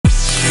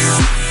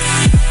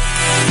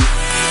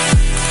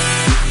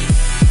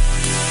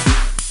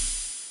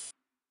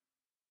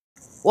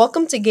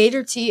Welcome to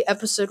Gator Tea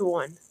Episode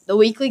 1, the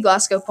weekly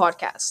Glasgow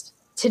podcast.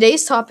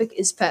 Today's topic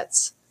is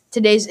pets.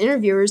 Today's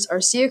interviewers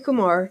are Sia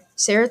Kumar,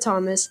 Sarah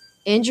Thomas,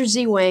 Andrew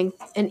Z. Wang,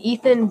 and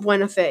Ethan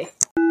Buenafe.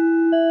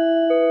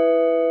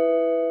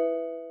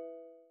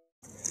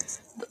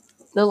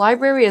 The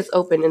library is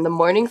open in the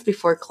mornings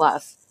before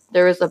class.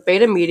 There is a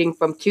beta meeting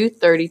from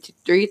 2:30 to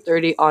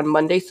 3:30 on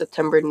Monday,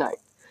 September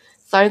 9th.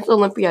 Science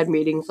Olympiad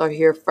meetings are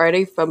here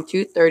Friday from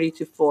 2:30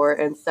 to 4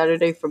 and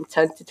Saturday from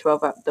 10 to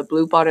 12 at the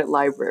Bluebonnet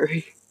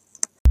Library.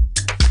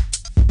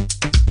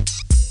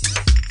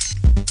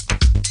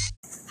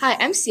 Hi,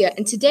 I'm Sia,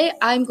 and today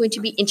I'm going to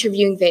be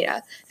interviewing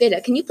Veda.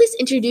 Veda, can you please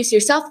introduce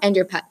yourself and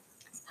your pet?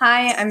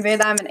 Hi, I'm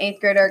Veda. I'm an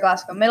 8th grader at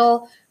Glasgow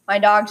Middle. My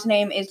dog's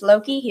name is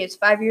Loki. He is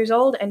 5 years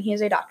old, and he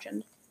is a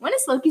dachshund. When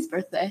is Loki's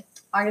birthday?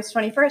 August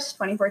 21st,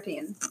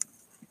 2014.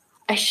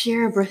 I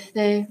share a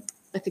birthday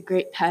with a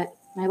great pet.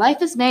 My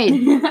life is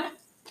made.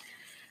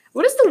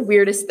 What is the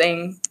weirdest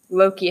thing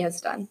Loki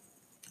has done?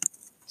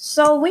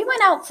 So we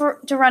went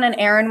out to run an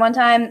errand one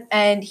time,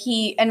 and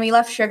we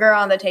left sugar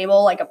on the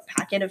table, like a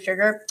packet of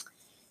sugar.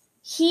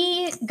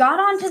 He got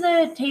onto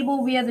the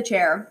table via the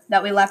chair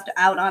that we left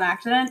out on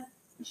accident.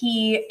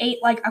 He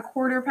ate like a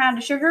quarter pound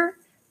of sugar,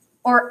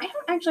 or I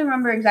don't actually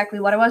remember exactly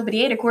what it was, but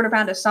he ate a quarter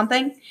pound of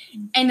something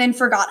and then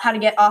forgot how to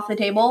get off the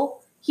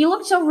table. He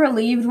looked so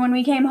relieved when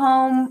we came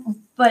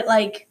home, but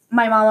like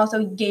my mom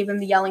also gave him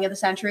the yelling of the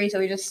century, so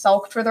he just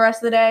sulked for the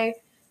rest of the day.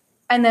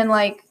 And then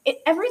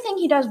everything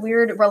he does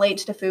weird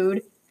relates to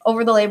food.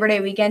 Over the Labor Day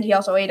weekend, he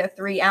also ate a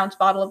 3-ounce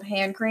bottle of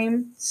hand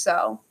cream,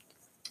 so...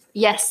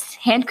 Yes,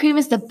 hand cream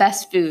is the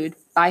best food,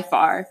 by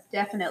far.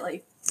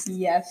 Definitely.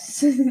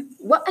 Yes.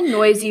 What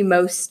annoys you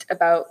most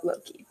about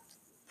Loki?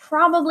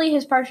 Probably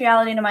his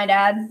partiality to my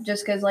dad,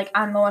 just because,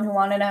 I'm the one who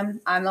wanted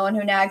him. I'm the one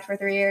who nagged for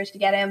 3 years to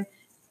get him,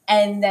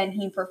 and then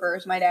he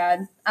prefers my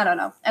dad. I don't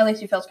know. At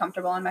least he feels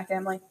comfortable in my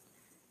family.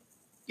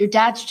 Your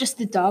dad's just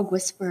the dog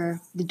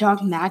whisperer, the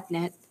dog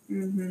magnet.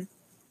 Mm-hmm.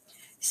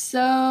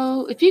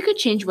 So, if you could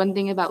change one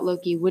thing about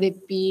Loki, would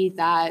it be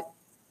that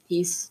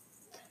he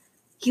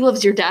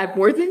loves your dad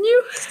more than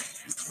you?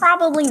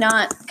 Probably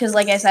not, because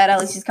like I said, at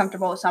least he's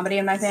comfortable with somebody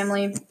in my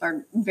family,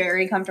 or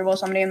very comfortable with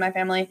somebody in my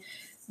family.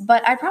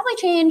 But I'd probably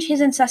change his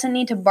incessant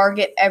need to bark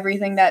at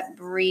everything that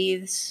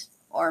breathes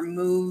or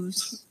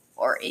moves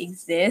or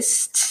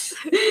exists.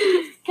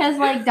 Because,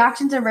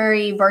 dachshunds are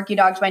very barky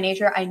dogs by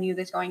nature. I knew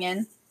this going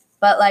in.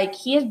 But,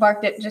 he has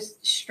barked at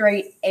just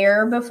straight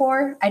air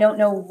before. I don't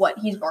know what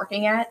he's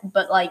barking at,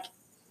 but,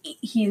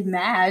 he's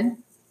mad.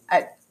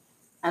 I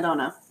don't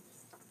know.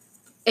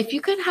 If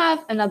you could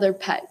have another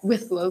pet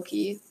with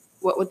Loki,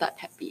 what would that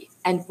pet be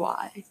and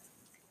why?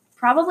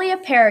 Probably a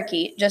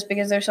parakeet, just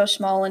because they're so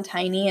small and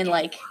tiny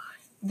and,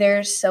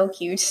 they're so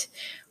cute.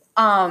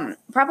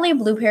 Probably a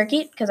blue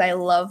parakeet, because I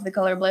love the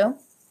color blue.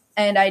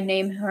 And I'd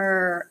name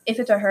her, if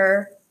it's a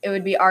her, it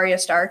would be Arya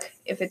Stark.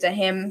 If it's a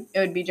him, it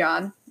would be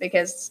Jon,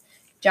 because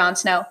Jon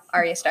Snow,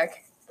 Arya Stark.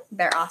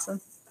 They're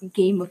awesome.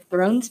 Game of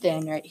Thrones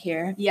fan right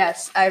here.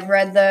 Yes, I've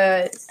read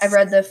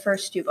the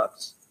first 2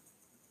 books.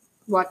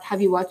 What,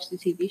 have you watched the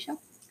TV show?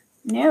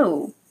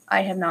 No,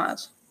 I have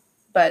not.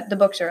 But the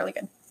books are really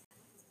good.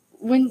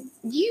 When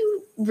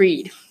you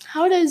read,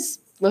 how does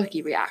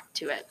Loki react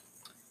to it?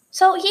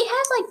 So he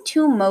has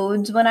 2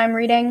 modes when I'm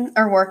reading,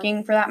 or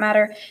working for that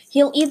matter.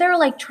 He'll either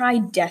try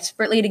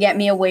desperately to get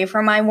me away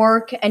from my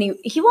work, and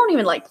he won't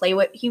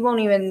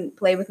even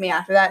play with me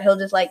after that. He'll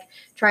just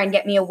try and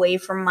get me away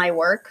from my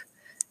work,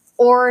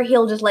 or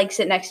he'll just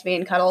sit next to me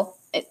and cuddle.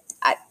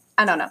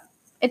 I don't know.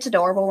 It's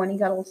adorable when he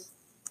cuddles.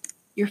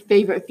 Your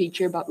favorite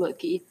feature about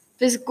Loki?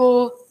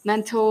 Physical,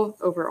 mental,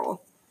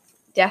 overall?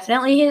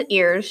 Definitely his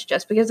ears,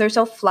 just because they're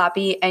so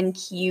floppy and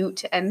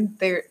cute, and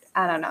they're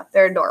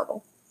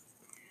adorable.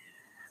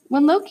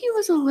 When Loki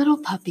was a little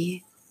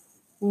puppy,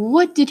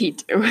 what did he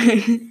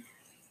do?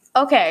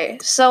 Okay,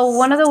 so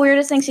one of the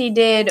weirdest things he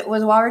did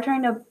was while we're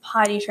trying to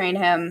potty train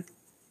him,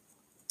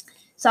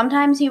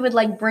 sometimes he would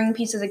bring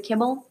pieces of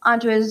kibble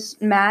onto his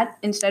mat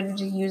instead of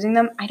just using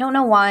them. I don't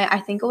know why. I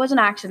think it was an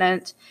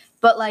accident,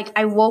 but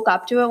I woke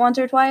up to it once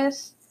or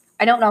twice.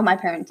 I don't know if my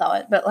parents saw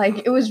it, but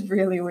it was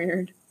really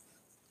weird.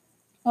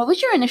 What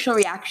was your initial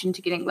reaction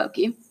to getting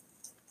Loki?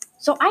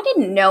 So I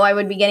didn't know I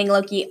would be getting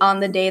Loki on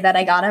the day that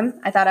I got him.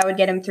 I thought I would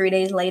get him 3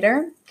 days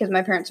later because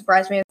my parents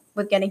surprised me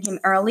with getting him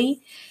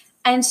early.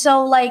 And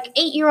so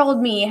 8-year-old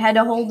me had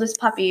to hold this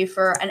puppy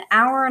for an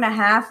hour and a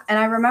half. And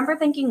I remember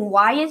thinking,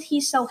 why is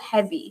he so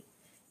heavy?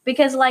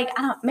 Because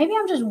maybe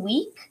I'm just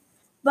weak,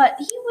 but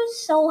he was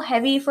so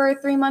heavy for a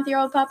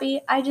 3-month-old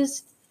puppy. I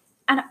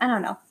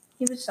don't know.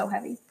 He was so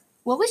heavy.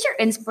 What was your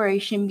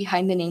inspiration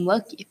behind the name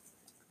Loki?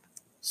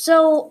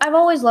 So I've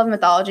always loved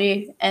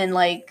mythology, and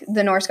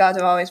the Norse gods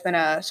have always been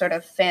a sort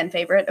of fan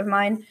favorite of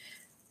mine.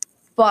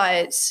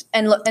 But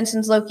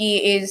since Loki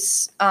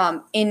is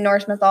in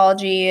Norse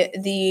mythology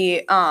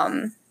the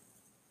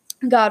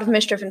god of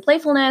mischief and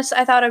playfulness,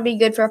 I thought it'd be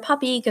good for a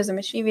puppy because they're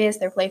mischievous,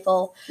 they're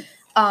playful.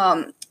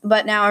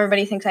 But now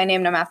everybody thinks I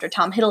named him after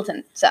Tom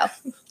Hiddleston, so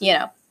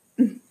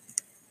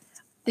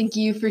Thank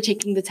you for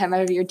taking the time out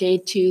of your day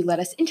to let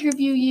us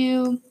interview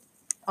you.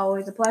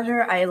 Always a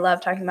pleasure. I love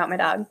talking about my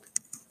dog.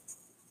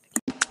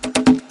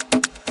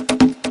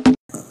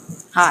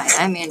 Hi,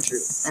 I'm Andrew,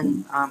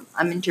 and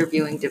I'm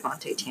interviewing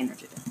Devontae Tanner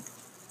today.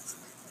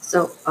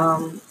 So,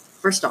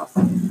 first off,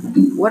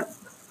 what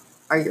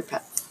are your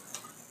pets?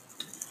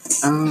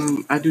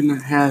 I do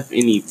not have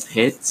any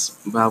pets,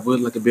 but I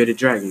would like a bearded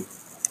dragon.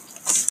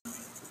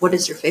 What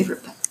is your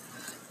favorite pet?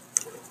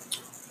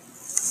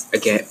 A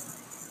cat.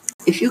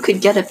 If you could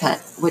get a pet,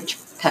 which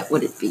pet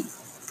would it be?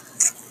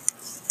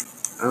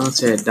 I would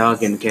say a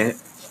dog and a cat.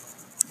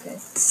 Okay.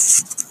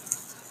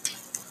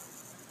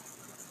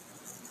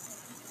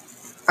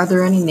 Are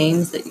there any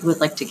names that you would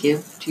like to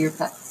give to your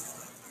pet?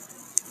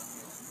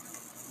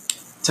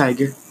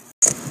 Tiger,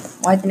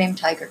 Why the name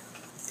Tiger?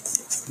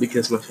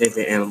 because my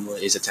favorite animal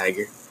is a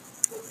tiger.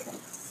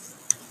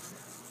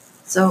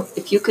 So,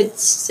 if you could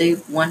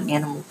save one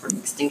animal from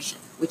extinction,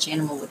 which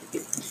animal would it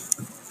be?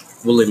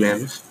 Woolly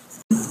mammoth,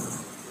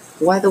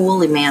 Why the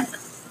woolly mammoth?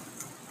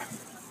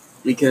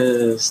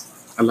 because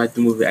I like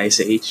the movie Ice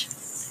Age.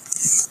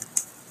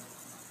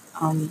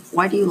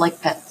 Why do you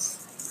like pets?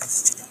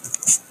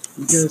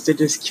 Because they're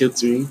just cute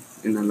to me,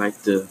 and I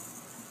like to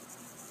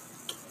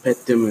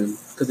pet them, and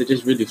because they're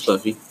just really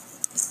fluffy.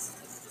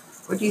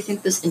 Where do you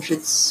think this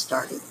interest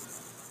started?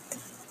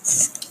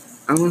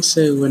 I want to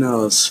say when I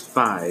was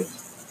 5,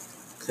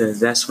 because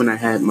that's when I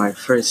had my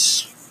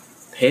first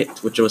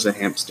pet, which was a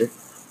hamster.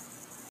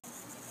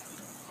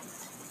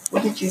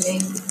 What did you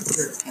name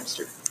your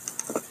hamster?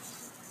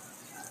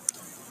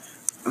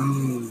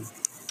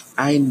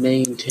 I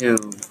named him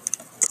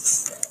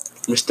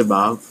Mr.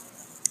 Bob.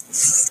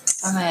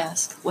 I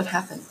ask, what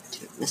happened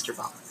to Mr.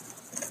 Bob?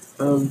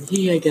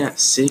 He had got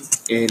sick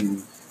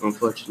and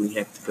unfortunately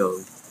had to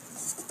go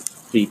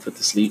be put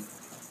to sleep.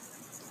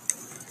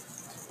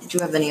 Did you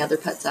have any other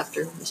pets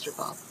after Mr.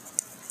 Bob?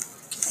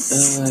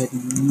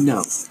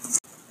 No.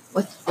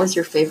 What was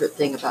your favorite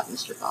thing about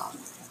Mr. Bob?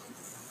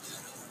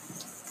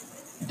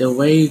 The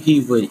way he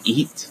would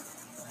eat,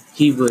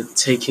 he would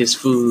take his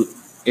food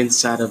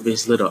inside of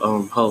his little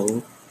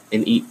hole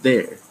and eat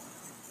there.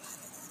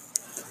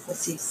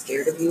 Was he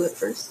scared of you at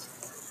first?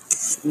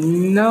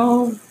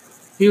 No,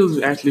 he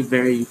was actually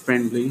very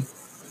friendly.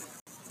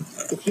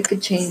 If you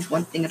could change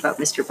one thing about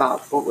Mr.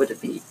 Bob, what would it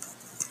be?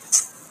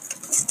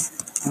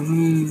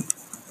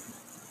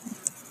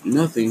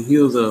 Nothing. He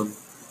was a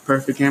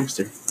perfect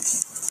hamster.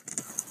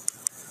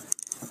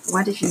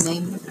 Why did you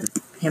name your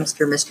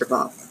hamster Mr.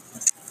 Bob?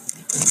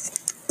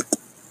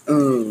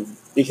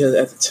 Because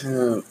at the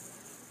time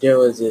there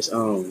was this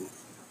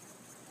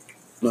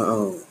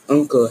my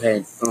uncle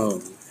had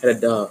a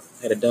dog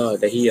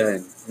that he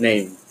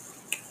named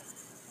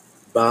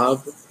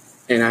Bob,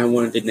 and I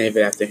wanted to name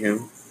it after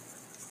him.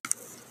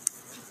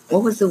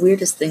 What was the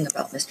weirdest thing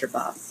about Mr.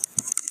 Bob?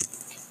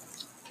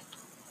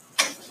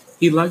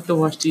 He liked to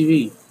watch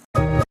TV.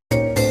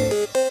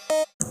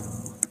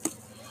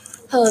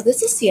 Hello,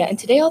 this is Sia, and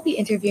today I'll be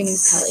interviewing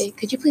Ms. Kelly.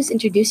 Could you please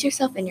introduce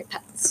yourself and your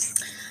pets?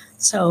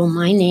 So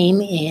my name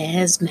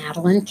is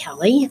Madeline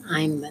Kelly.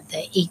 I'm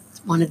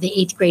one of the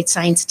 8th grade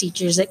science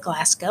teachers at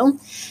Glasgow,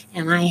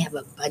 and I have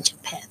a bunch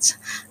of pets.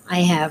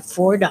 I have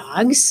 4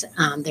 dogs.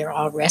 They're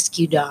all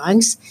rescue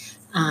dogs.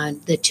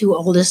 The 2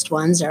 oldest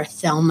ones are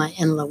Thelma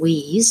and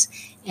Louise,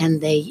 and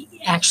they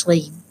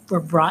actually were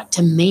brought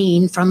to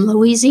Maine from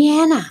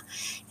Louisiana,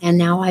 and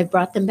now I've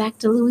brought them back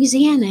to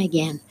Louisiana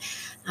again.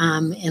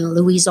 And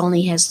Louise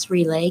only has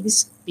 3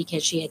 legs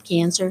because she had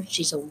cancer.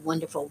 She's a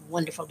wonderful,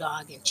 wonderful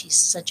dog, and she's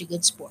such a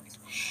good sport.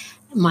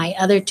 My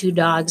other 2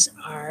 dogs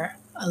are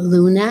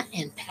Luna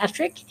and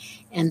Patrick,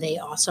 and they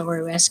also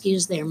are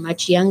rescues. They're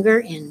much younger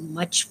and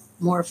much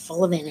more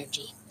full of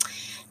energy.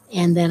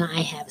 And then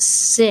I have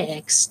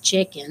 6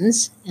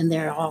 chickens, and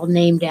they're all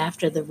named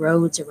after the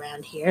roads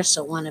around here.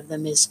 So one of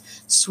them is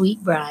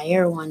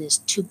Sweetbriar, one is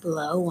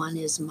Tupelo, one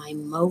is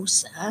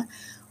Mimosa,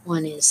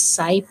 one is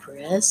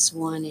Cypress,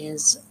 one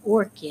is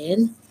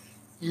Orchid,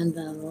 and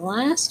the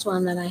last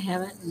one that I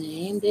haven't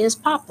named is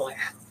Poplar.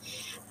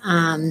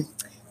 And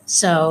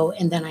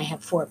then I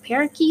have 4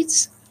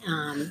 parakeets,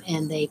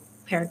 and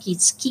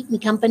parakeets keep me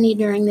company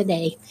during the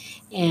day,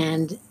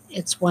 and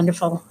it's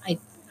wonderful. I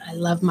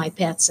love my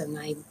pets, and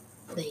they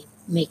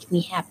make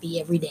me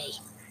happy every day.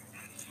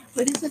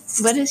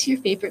 What is your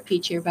favorite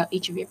feature about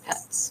each of your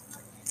pets?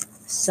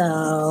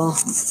 So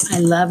I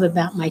love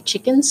about my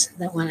chickens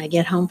that when I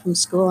get home from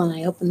school and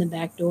I open the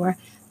back door,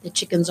 the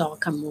chickens all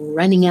come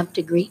running up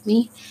to greet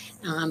me.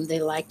 They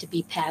like to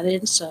be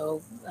patted,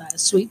 so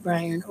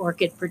Sweetbriar and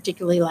Orchid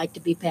particularly like to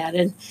be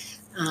patted,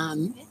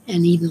 and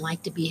even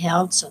like to be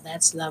held, so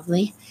that's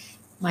lovely.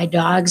 My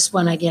dogs,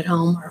 when I get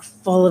home, are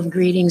full of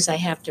greetings. I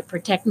have to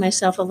protect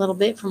myself a little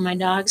bit from my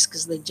dogs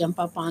because they jump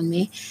up on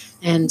me,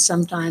 and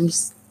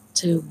sometimes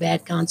to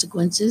bad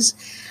consequences.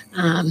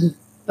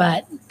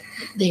 But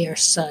they are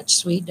such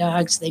sweet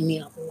dogs. They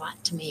mean a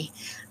lot to me.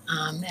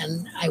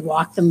 And I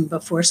walk them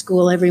before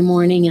school every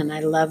morning, and I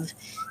love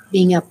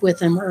being up with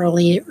them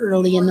early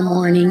in the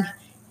morning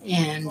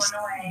and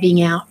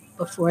being out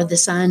before the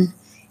sun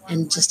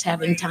And just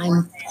having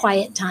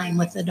quiet time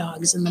with the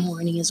dogs in the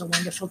morning is a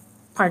wonderful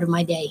part of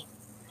my day.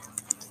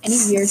 Any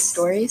weird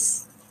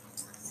stories?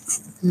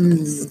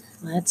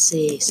 Let's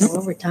see. So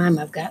over time,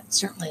 I've got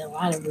certainly a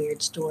lot of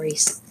weird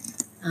stories.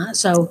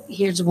 So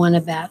here's one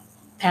about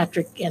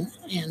Patrick and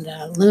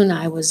Luna.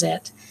 I was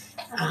at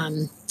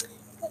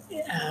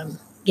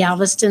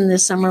Galveston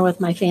this summer with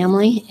my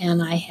family,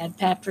 and I had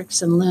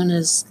Patrick's and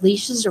Luna's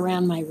leashes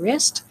around my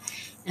wrist,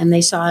 and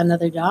they saw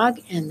another dog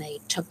and they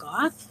took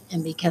off.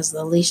 And because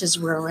the leashes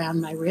were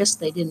around my wrist,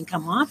 they didn't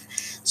come off.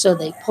 So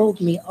they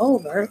pulled me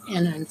over,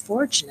 and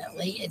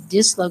unfortunately, it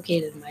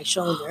dislocated my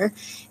shoulder.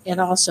 It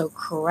also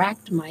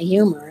cracked my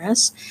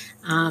humerus.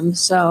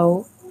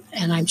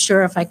 And I'm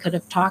sure if I could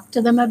have talked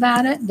to them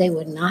about it, they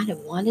would not have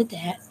wanted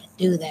to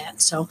do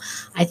that. So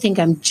I think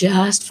I'm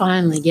just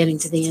finally getting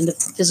to the end of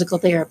physical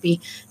therapy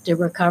to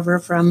recover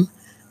from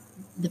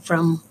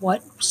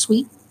what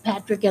sweet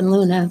Patrick and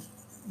Luna,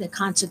 the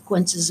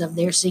consequences of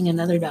their seeing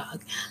another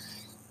dog.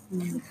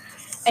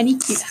 Any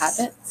cute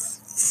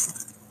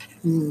habits?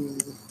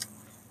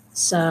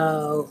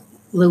 So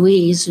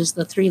Louise, who's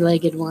the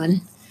three-legged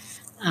one,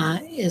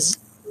 is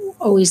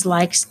always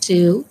likes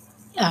to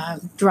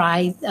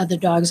dry other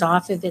dogs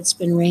off if it's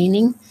been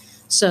raining.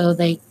 So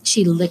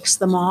she licks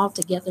them all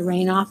to get the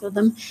rain off of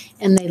them,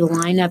 and they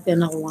line up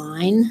in a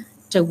line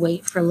to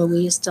wait for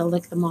Louise to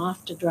lick them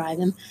off to dry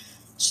them.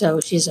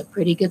 So she's a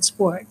pretty good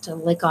sport to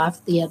lick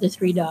off the other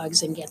three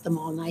dogs and get them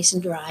all nice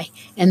and dry.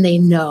 And they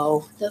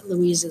know that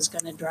Louise is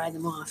going to dry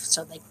them off,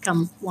 so they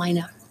come line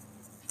up.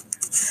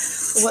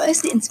 What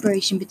is the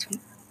inspiration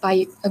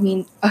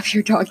of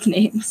your dog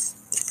names?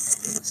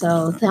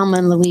 So Thelma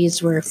and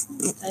Louise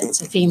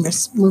it's a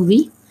famous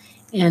movie.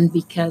 And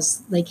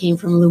because they came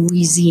from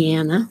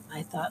Louisiana,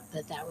 I thought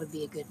that would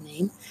be a good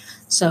name.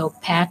 So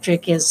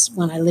Patrick is,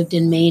 when I lived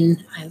in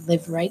Maine, I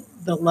lived right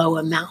below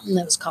a mountain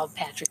that was called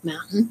Patrick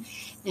Mountain.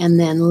 And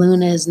then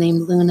Luna is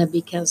named Luna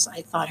because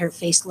I thought her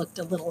face looked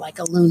a little like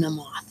a Luna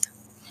moth.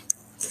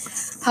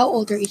 How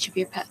old are each of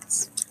your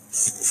pets?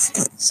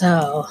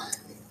 So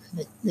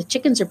the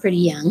chickens are pretty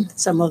young.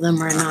 Some of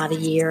them are not a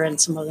year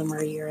and some of them are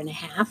a year and a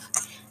half.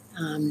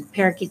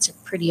 Parakeets are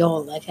pretty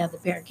old. I've had the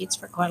parakeets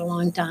for quite a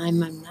long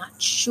time. I'm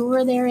not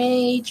sure their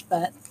age,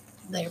 but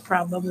they're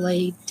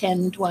probably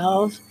 10,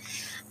 12.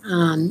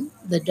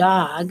 The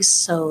dogs,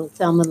 so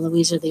Thelma and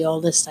Louise are the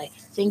oldest. I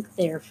think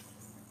they're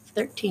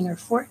 13 or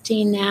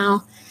 14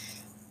 now.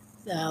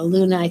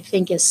 Luna, I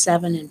think, is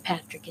 7, and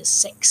Patrick is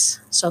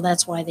 6. So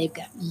that's why they've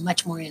got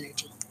much more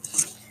energy.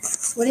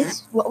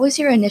 What was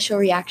your initial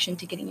reaction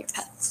to getting your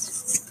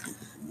pets?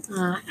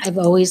 I've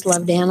always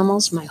loved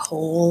animals. My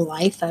whole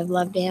life I've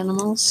loved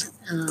animals.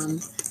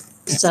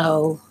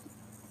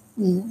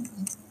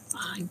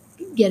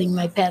 Getting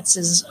my pets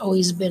has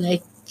always been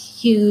a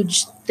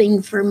huge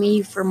thing for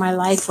me for my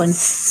life.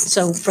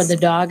 So for the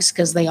dogs,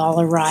 because they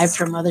all arrived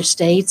from other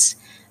states.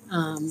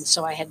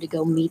 So I had to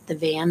go meet the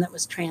van that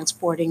was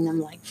transporting them,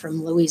 like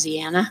from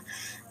Louisiana,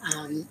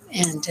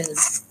 and to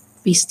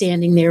be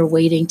standing there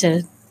waiting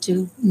to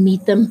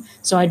meet them.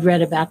 So I'd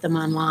read about them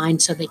online.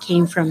 So they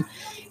came from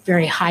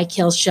very high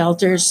kill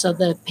shelters. So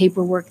the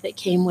paperwork that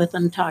came with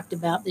them talked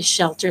about the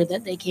shelter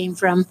that they came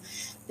from,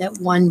 that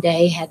one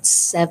day had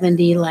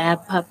 70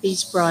 lab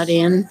puppies brought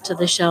in to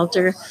the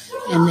shelter,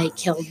 and they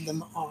killed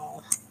them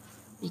all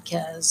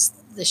because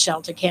the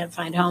shelter can't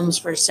find homes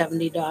for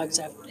 70 dogs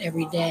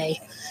every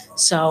day.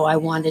 So I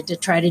wanted to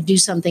try to do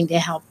something to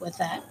help with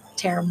that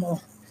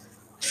terrible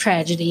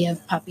tragedy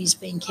of puppies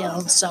being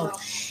killed.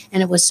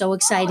 And it was so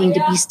exciting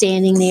to be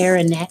standing there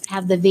and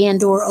have the van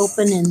door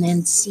open and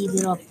then see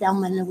little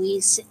Thelma and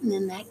Louise sitting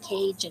in that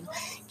cage and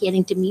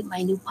getting to meet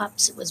my new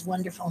pups. It was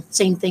wonderful.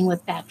 Same thing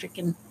with Patrick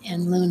and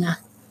Luna.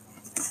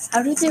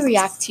 How did they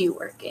react to you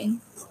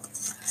working?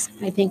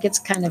 I think it's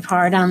kind of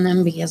hard on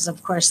them because,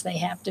 of course, they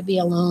have to be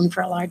alone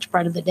for a large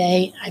part of the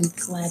day. I'm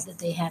glad that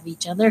they have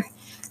each other.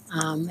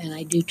 And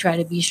I do try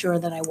to be sure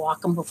that I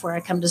walk them before I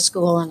come to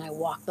school, and I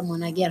walk them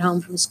when I get home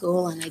from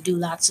school, and I do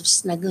lots of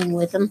snuggling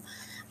with them.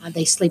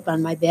 They sleep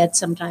on my bed.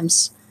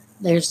 Sometimes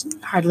there's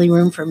hardly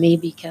room for me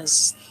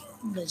because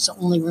there's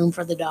only room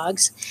for the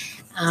dogs.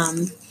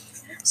 I'm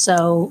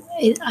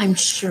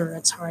sure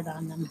it's hard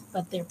on them,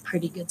 but they're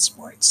pretty good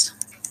sports.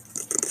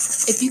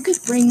 If you could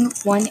bring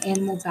one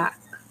animal back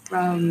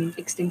from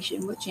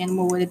extinction, which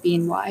animal would it be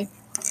and why?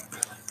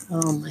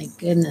 Oh my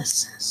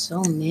goodness,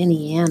 so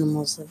many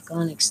animals have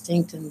gone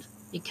extinct and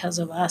because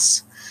of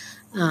us.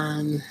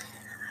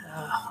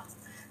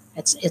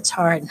 It's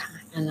hard,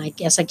 and I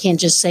guess I can't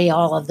just say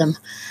all of them.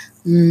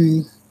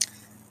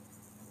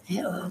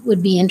 It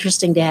would be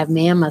interesting to have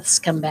mammoths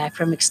come back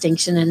from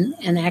extinction,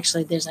 and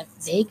actually there's a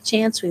vague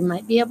chance we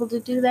might be able to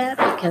do that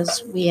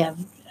because we have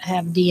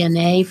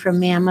DNA from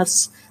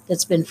mammoths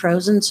that's been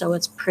frozen, so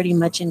it's pretty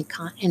much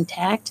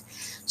intact.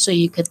 So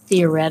you could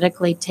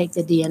theoretically take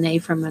the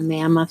DNA from a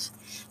mammoth,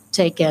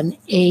 take an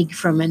egg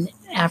from an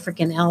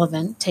African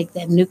elephant, take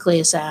that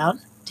nucleus out,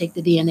 take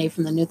the DNA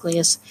from the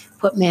nucleus,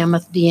 put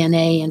mammoth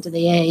DNA into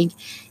the egg,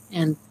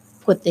 and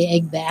put the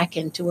egg back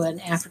into an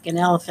African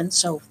elephant.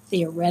 So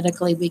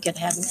theoretically, we could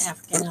have an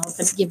African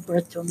elephant give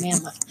birth to a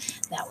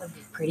mammoth. That would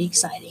be pretty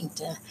exciting.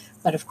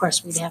 But of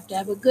course, we'd have to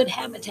have a good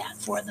habitat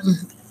for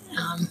them,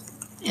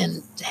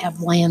 and to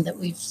have land that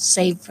we've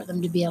saved for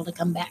them to be able to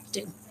come back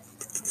to.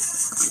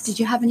 Did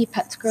you have any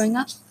pets growing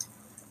up?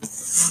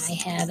 I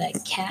had a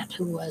cat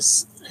who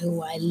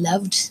I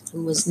loved,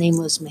 whose name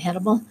was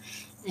Mehetable,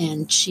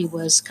 and she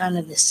was kind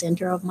of the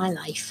center of my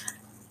life.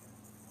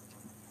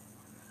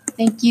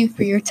 Thank you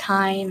for your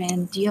time.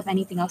 And do you have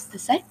anything else to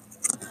say?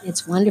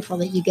 It's wonderful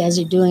that you guys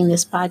are doing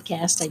this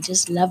podcast. I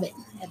just love it,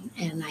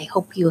 and I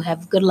hope you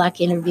have good luck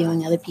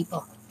interviewing other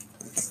people.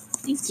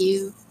 Thank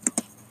you.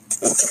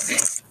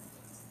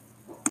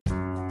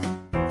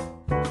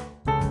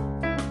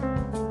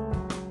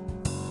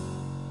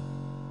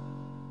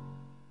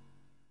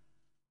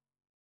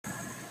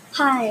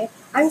 Hi,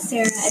 I'm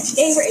Sarah, and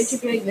today we're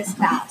interviewing Miss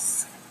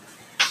Bass.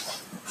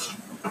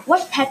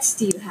 What pets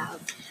do you have?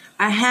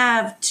 I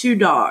have 2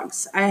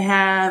 dogs. I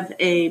have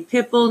a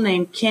pit bull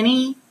named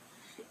Kenny,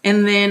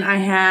 and then I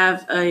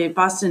have a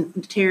Boston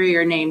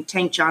Terrier named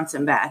Tank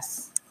Johnson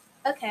Bass.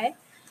 Okay.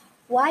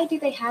 Why do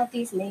they have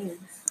these names?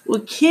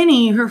 Well,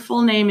 Kenny, her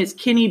full name is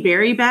Kenny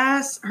Berry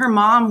Bass. Her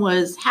mom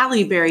was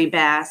Halle Berry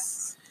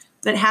Bass,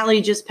 but Halle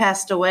just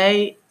passed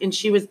away, and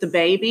she was the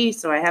baby,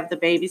 so I have the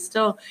baby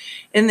still.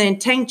 And then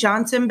Tank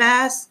Johnson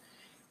Bass,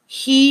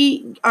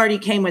 he already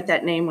came with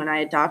that name when I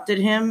adopted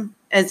him,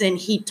 as in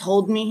he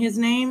told me his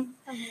name,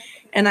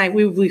 and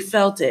we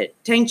felt it.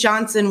 Tank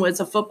Johnson was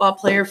a football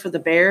player for the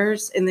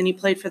Bears, and then he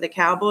played for the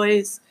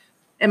Cowboys.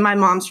 And my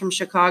mom's from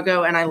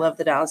Chicago, and I love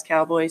the Dallas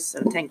Cowboys,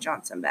 so Tank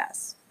Johnson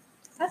Bass.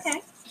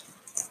 Okay.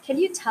 Can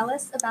you tell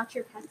us about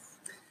your pets?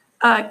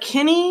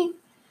 Kenny,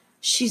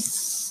 she's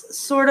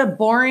sort of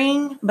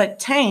boring, but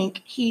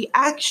Tank, he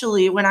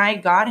actually, when I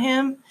got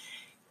him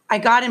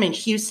in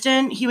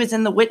Houston. He was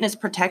in the witness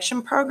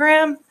protection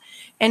program,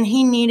 and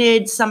he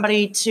needed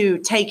somebody to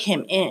take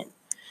him in.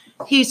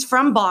 He's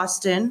from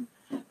Boston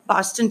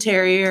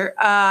Terrier.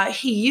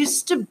 He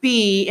used to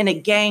be in a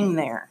gang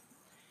there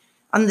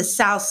on the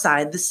south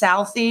side, the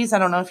Southies. I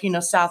don't know if you know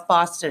South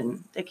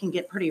Boston. They can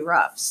get pretty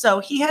rough. So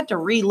he had to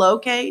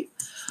relocate.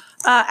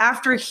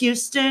 After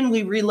Houston,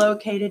 we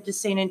relocated to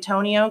San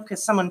Antonio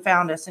because someone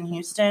found us in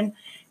Houston.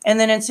 And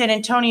then in San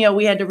Antonio,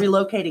 we had to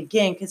relocate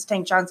again because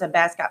Tank Johnson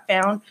Bass got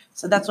found.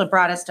 So that's what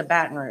brought us to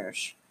Baton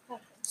Rouge.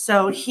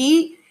 So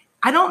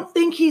I don't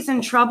think he's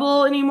in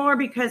trouble anymore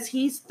because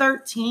he's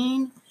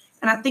 13.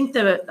 And I think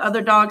the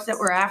other dogs that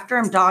were after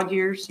him, dog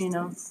years,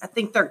 I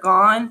think they're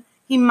gone.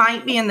 He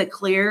might be in the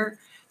clear.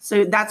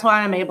 So that's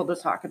why I'm able to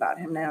talk about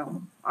him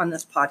now on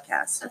this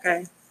podcast.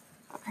 Okay.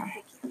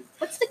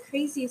 What's the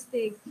craziest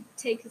thing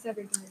Tank has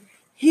ever done?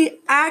 He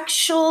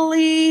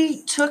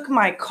actually took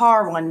my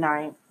car one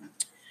night.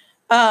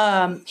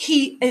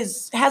 He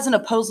has an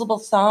opposable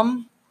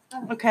thumb.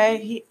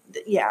 Okay.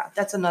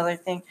 That's another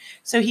thing.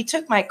 So he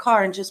took my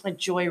car and just went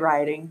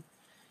joyriding.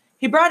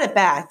 He brought it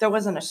back. There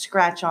wasn't a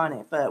scratch on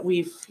it, but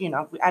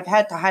I've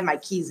had to hide my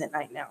keys at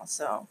night now.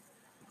 So.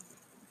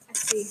 I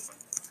see.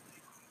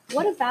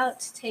 What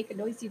about Tank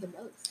annoys you the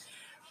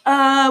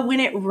most?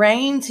 When it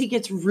rains, he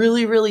gets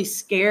really, really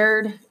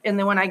scared. And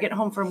then when I get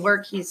home from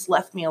work, he's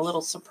left me a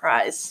little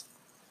surprise.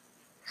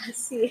 I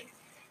see.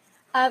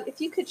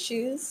 If you could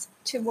choose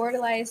to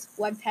immortalize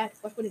one pet,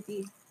 what would it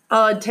be?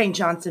 Tank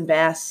Johnson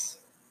Bass.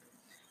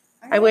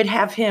 I would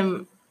have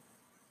him,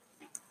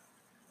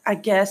 I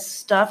guess,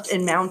 stuffed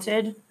and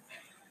mounted.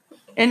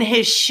 And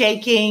his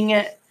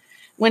shaking,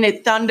 when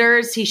it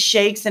thunders, he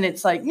shakes and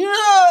it's like,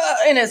 "Ugh!"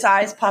 and his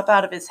eyes pop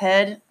out of his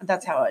head.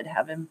 That's how I'd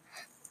have him.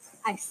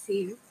 I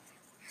see.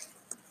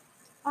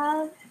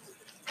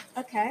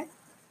 Okay.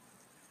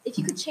 If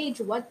you could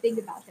change one thing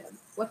about him,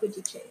 what would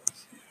you change?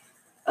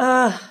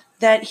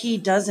 That he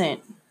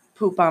doesn't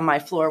poop on my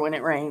floor when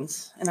it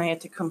rains, and I had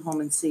to come home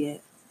and see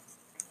it.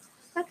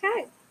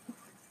 Okay.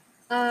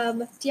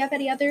 Do you have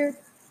any other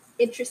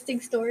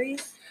interesting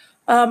stories?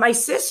 My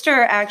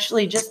sister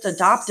actually just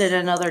adopted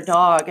another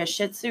dog, a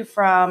Shih Tzu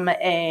from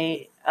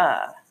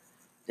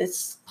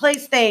this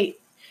place.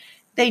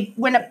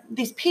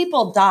 These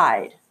people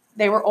died.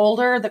 They were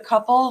older, the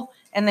couple,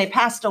 and they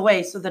passed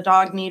away, so the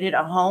dog needed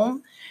a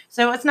home.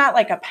 So it's not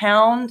like a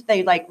pound.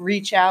 They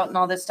reach out and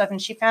all this stuff,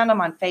 and she found him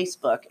on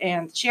Facebook,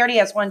 and she already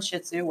has one Shih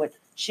Tzu, with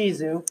Shih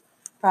Tzu,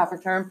 proper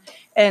term,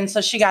 and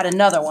so she got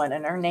another one,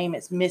 and her name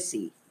is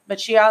Missy.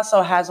 But she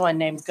also has one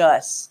named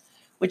Gus,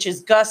 which is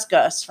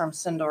Gus from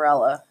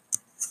Cinderella,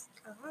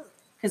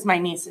 because my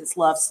nieces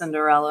love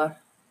Cinderella.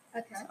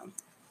 Okay. So.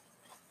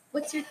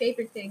 What's your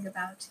favorite thing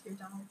about your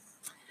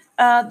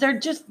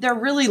dogs? They're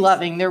really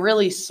loving. They're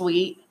really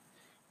sweet.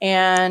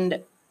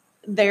 And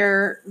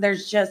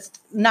there's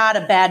just not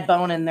a bad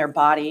bone in their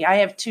body. I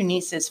have 2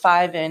 nieces,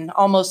 5 and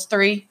almost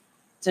 3.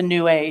 It's a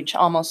new age,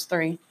 almost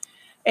 3.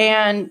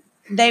 And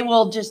they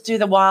will just do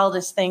the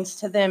wildest things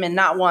to them. And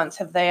not once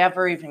have they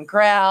ever even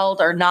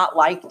growled or not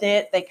liked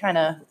it.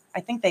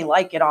 I think they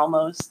like it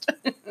almost.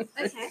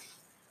 Okay.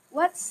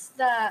 What's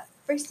the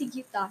first thing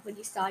you thought when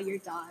you saw your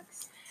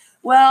dogs?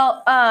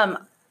 Well,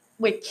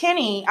 with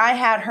Kenny, I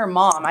had her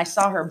mom. I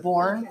saw her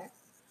born.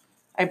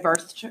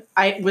 Okay.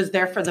 I was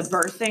there for the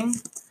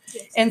birthing.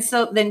 Yes. And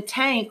so then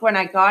Tank, when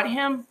I got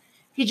him,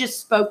 he just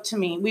spoke to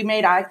me. We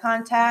made eye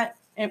contact.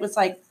 It was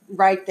like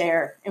right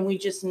there. And we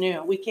just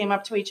knew. We came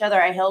up to each other.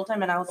 I held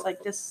him and I was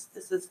like, this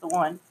is the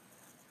one.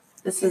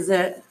 This is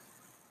it.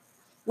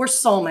 We're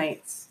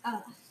soulmates.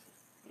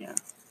 Yeah.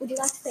 Would you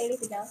like to say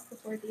anything else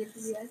before the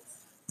interview ends?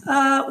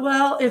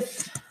 Well,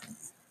 if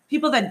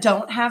people that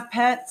don't have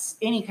pets,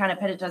 any kind of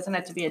pet, it doesn't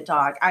have to be a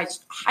dog, I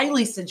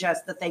highly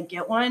suggest that they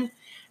get one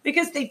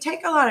because they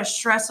take a lot of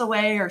stress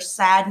away or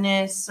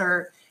sadness,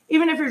 or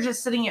even if you're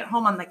just sitting at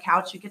home on the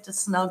couch, you get to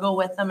snuggle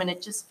with them and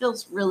it just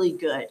feels really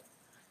good.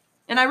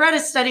 And I read a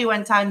study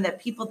one time that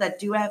people that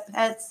do have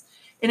pets,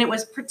 and it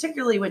was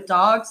particularly with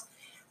dogs,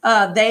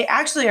 they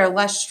actually are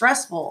less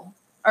stressful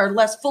or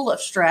less full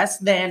of stress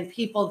than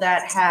people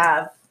that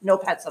have no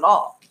pets at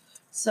all.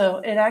 So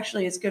it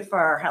actually is good for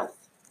our health.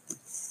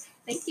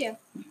 Thank you.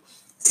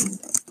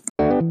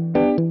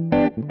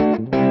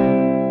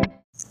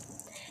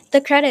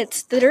 The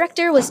credits. The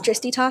director was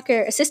Dristy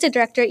Talker. Assistant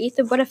director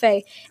Ethan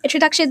Bonifay.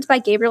 Introductions by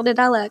Gabriel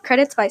Nadella.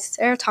 Credits by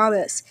Sarah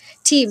Thomas.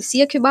 Team: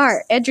 Sia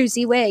Kumar, Andrew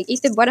Z. Wang,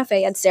 Ethan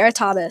Bonifay, and Sarah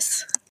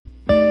Thomas.